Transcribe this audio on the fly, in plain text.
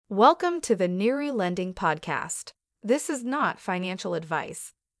Welcome to the Neri Lending Podcast. This is not financial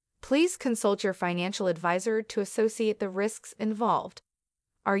advice. Please consult your financial advisor to associate the risks involved.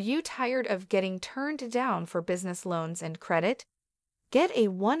 Are you tired of getting turned down for business loans and credit? Get a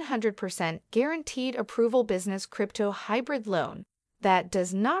 100% guaranteed approval business crypto hybrid loan that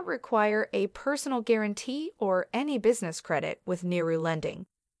does not require a personal guarantee or any business credit with Neri Lending.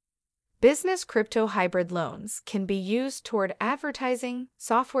 Business crypto hybrid loans can be used toward advertising,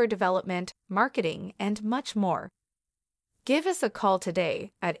 software development, marketing, and much more. Give us a call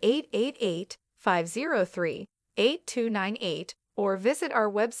today at 888-503-8298 or visit our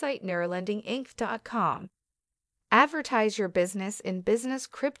website nerilendinginc.com. Advertise your business in business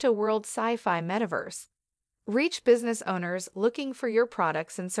crypto world sci-fi metaverse. Reach business owners looking for your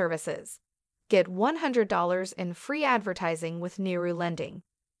products and services. Get $100 in free advertising with Neri Lending.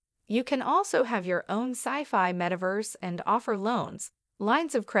 You can also have your own sci-fi metaverse and offer loans,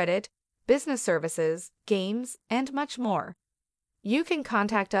 lines of credit, business services, games, and much more. You can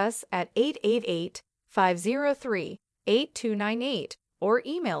contact us at 888-503-8298 or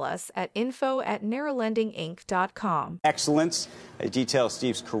email us at info@nerilendinginc.com. Excellence. It details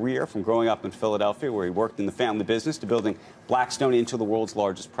Steve's career from growing up in Philadelphia, where he worked in the family business, to building Blackstone into the world's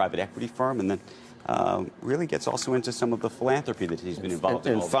largest private equity firm, and then really gets also into some of the philanthropy that he's been involved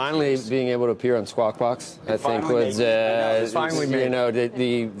in. And finally being able to appear on Squawk Box, I think was, the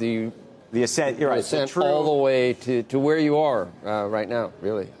ascent, you're right, ascent all the way to where you are right now,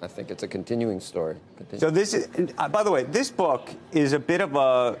 really. I think it's a continuing story. So this is, by the way, this book is a bit of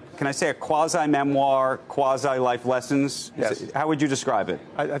a, can I say, a quasi-memoir, quasi-life lessons? Yes. How would you describe it?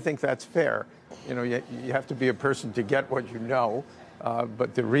 I think that's fair. You know, you have to be a person to get what you know,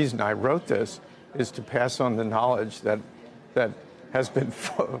 but the reason I wrote this is to pass on the knowledge that has been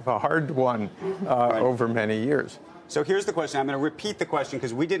a hard one over many years. So here's the question. I'm going to repeat the question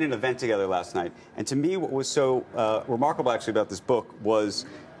because we did an event together last night. And to me, what was so remarkable actually about this book was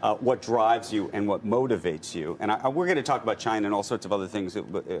what drives you and what motivates you. And we're going to talk about China and all sorts of other things,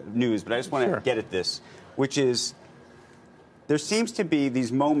 news, but I just want to get at this, which is there seems to be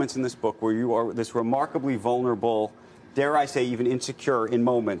these moments in this book where you are this remarkably vulnerable, dare I say even insecure in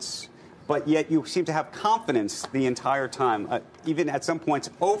moments, but yet you seem to have confidence the entire time, even at some points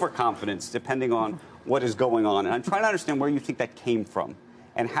overconfidence, depending on what is going on. And I'm trying to understand where you think that came from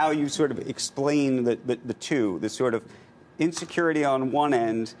and how you sort of explain the two, the sort of insecurity on one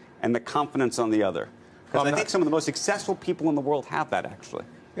end and the confidence on the other. Because I think some of the most successful people in the world have that, actually.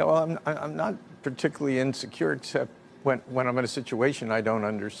 Yeah, well, I'm not particularly insecure, except when I'm in a situation I don't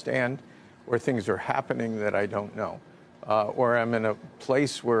understand, or things are happening that I don't know. Or I'm in a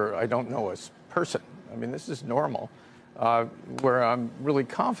place where I don't know a person. I mean, this is normal. Where I'm really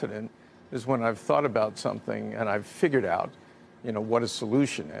confident is when I've thought about something and I've figured out, you know, what a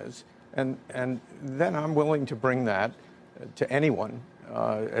solution is. And then I'm willing to bring that to anyone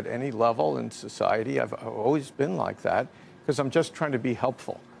at any level in society. I've always been like that because I'm just trying to be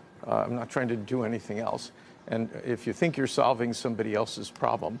helpful. I'm not trying to do anything else. And if you think you're solving somebody else's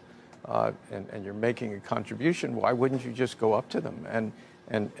problem, and you're making a contribution, why wouldn't you just go up to them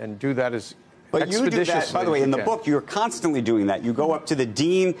and do that as But you do that, by the way, in the book, you're constantly doing that. You go up to the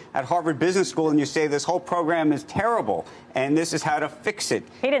dean at Harvard Business School and you say this whole program is terrible and this is how to fix it.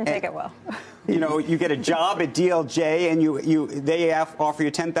 He didn't take it well. You know, you get a job at DLJ and they offer you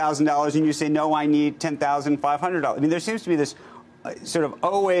 $10,000 and you say, no, I need $10,500. I mean, there seems to be this sort of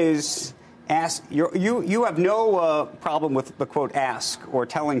always ask. You have no problem with the quote ask or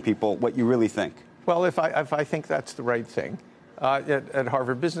telling people what you really think. Well, if I think that's the right thing. At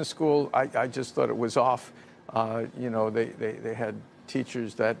Harvard Business School, I just thought it was off. You know, they had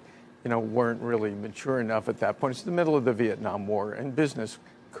teachers that, you know, weren't really mature enough at that point. It's the middle of the Vietnam War, and business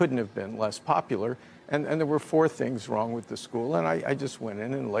couldn't have been less popular. And there were 4 things wrong with the school, and I just went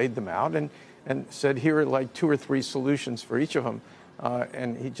in and laid them out and said, here are like 2 or 3 solutions for each of them.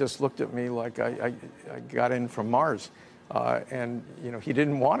 And he just looked at me like I got in from Mars. And, you know, he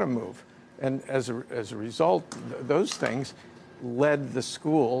didn't want to move. And as a result, those things led the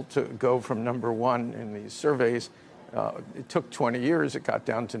school to go from number 1 in these surveys. It took 20 years. It got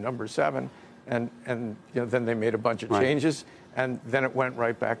down to number 7. And you know, then they made a bunch of changes, and then it went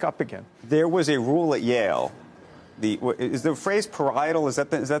right back up again. There was a rule at Yale. Is the phrase parietal, is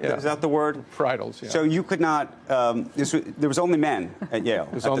that the word? Parietals, yeah. So you could not, there was only men at Yale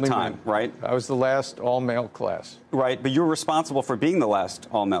at the time, right? I was the last all-male class. Right, but you're responsible for being the last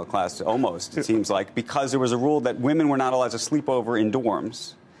all-male class, almost, it seems like, because there was a rule that women were not allowed to sleep over in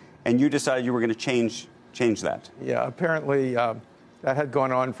dorms, and you decided you were going to change that. Yeah, apparently that had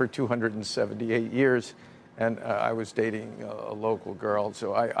gone on for 278 years, and I was dating a local girl,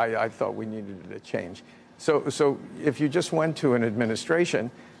 so I thought we needed a change. So if you just went to an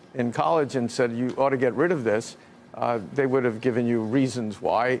administration in college and said you ought to get rid of this, they would have given you reasons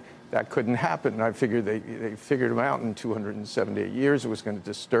why that couldn't happen. And I figured they figured them out in 278 years. It was going to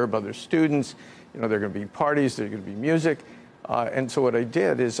disturb other students. There are going to be parties, there's going to be music. And so what I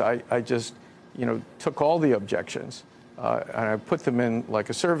did is I just, took all the objections and I put them in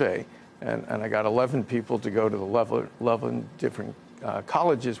like a survey. And I got 11 people to go to the 11 different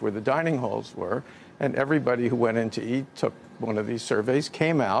colleges where the dining halls were. And everybody who went in to eat took one of these surveys,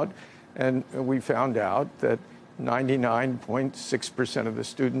 came out, and we found out that 99.6% of the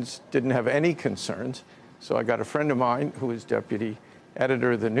students didn't have any concerns. So I got a friend of mine who was deputy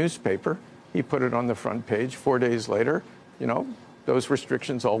editor of the newspaper. He put it on the front page. 4 days later, those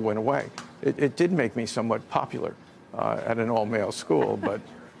restrictions all went away. It did make me somewhat popular at an all-male school, but...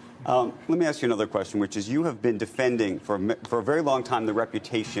 Let me ask you another question, which is you have been defending for a very long time the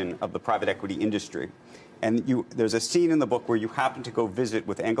reputation of the private equity industry. And there's a scene in the book where you happen to go visit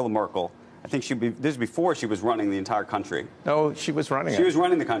with Angela Merkel. I think this is before she was running the entire country. No, she was running it. She was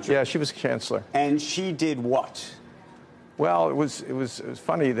running the country. Yeah, she was chancellor. And she did what? Well, it was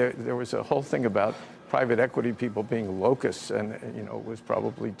funny. There was a whole thing about private equity people being locusts, and it was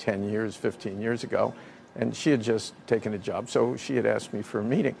probably 10 years, 15 years ago. And she had just taken a job, so she had asked me for a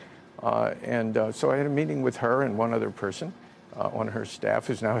meeting. So I had a meeting with her and one other person on her staff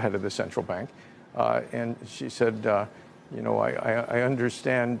who's now head of the central bank. And she said, I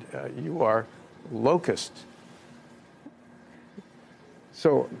understand you are locust.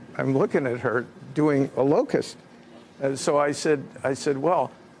 So I'm looking at her doing a locust. So I said,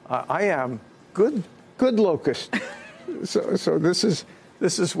 well, I am good locust. So this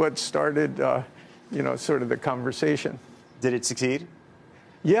is what started, sort of the conversation. Did it succeed?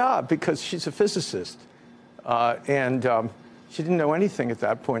 Yeah, because she's a physicist. She didn't know anything at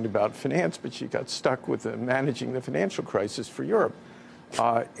that point about finance, but she got stuck with managing the financial crisis for Europe.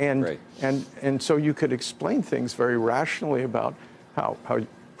 And so you could explain things very rationally about how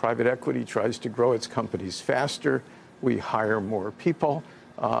private equity tries to grow its companies faster. We hire more people.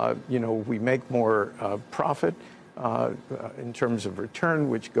 We make more profit in terms of return,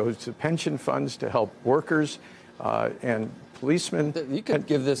 which goes to pension funds to help workers and policemen. You could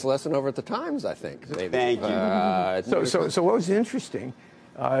give this lesson over at the Times, I think. Maybe. Thank you. So what was interesting,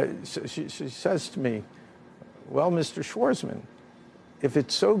 she says to me, well, Mr. Schwarzman, if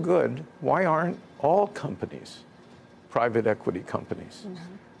it's so good, why aren't all companies private equity companies? Mm-hmm.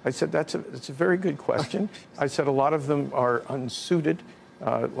 I said, that's a very good question. I said, a lot of them are unsuited,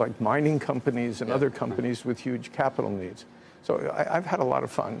 like mining companies and other companies with huge capital needs. So I've had a lot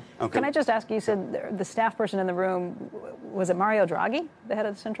of fun. Okay. Can I just ask you, said the staff person in the room, was it Mario Draghi, the head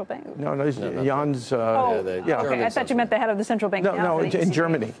of the central bank? No, Jan's... okay. I thought you meant the head of the central bank. No, in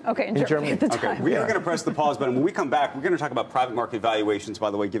Germany. Okay, in Germany at the time. Okay, we are going to press the pause button. When we come back, we're going to talk about private market valuations, by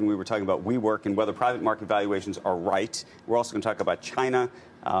the way, given we were talking about WeWork and whether private market valuations are right. We're also going to talk about China,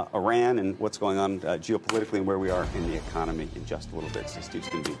 Iran, and what's going on geopolitically and where we are in the economy in just a little bit. So Steve's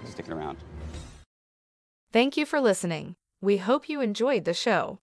going to be sticking around. Thank you for listening. We hope you enjoyed the show.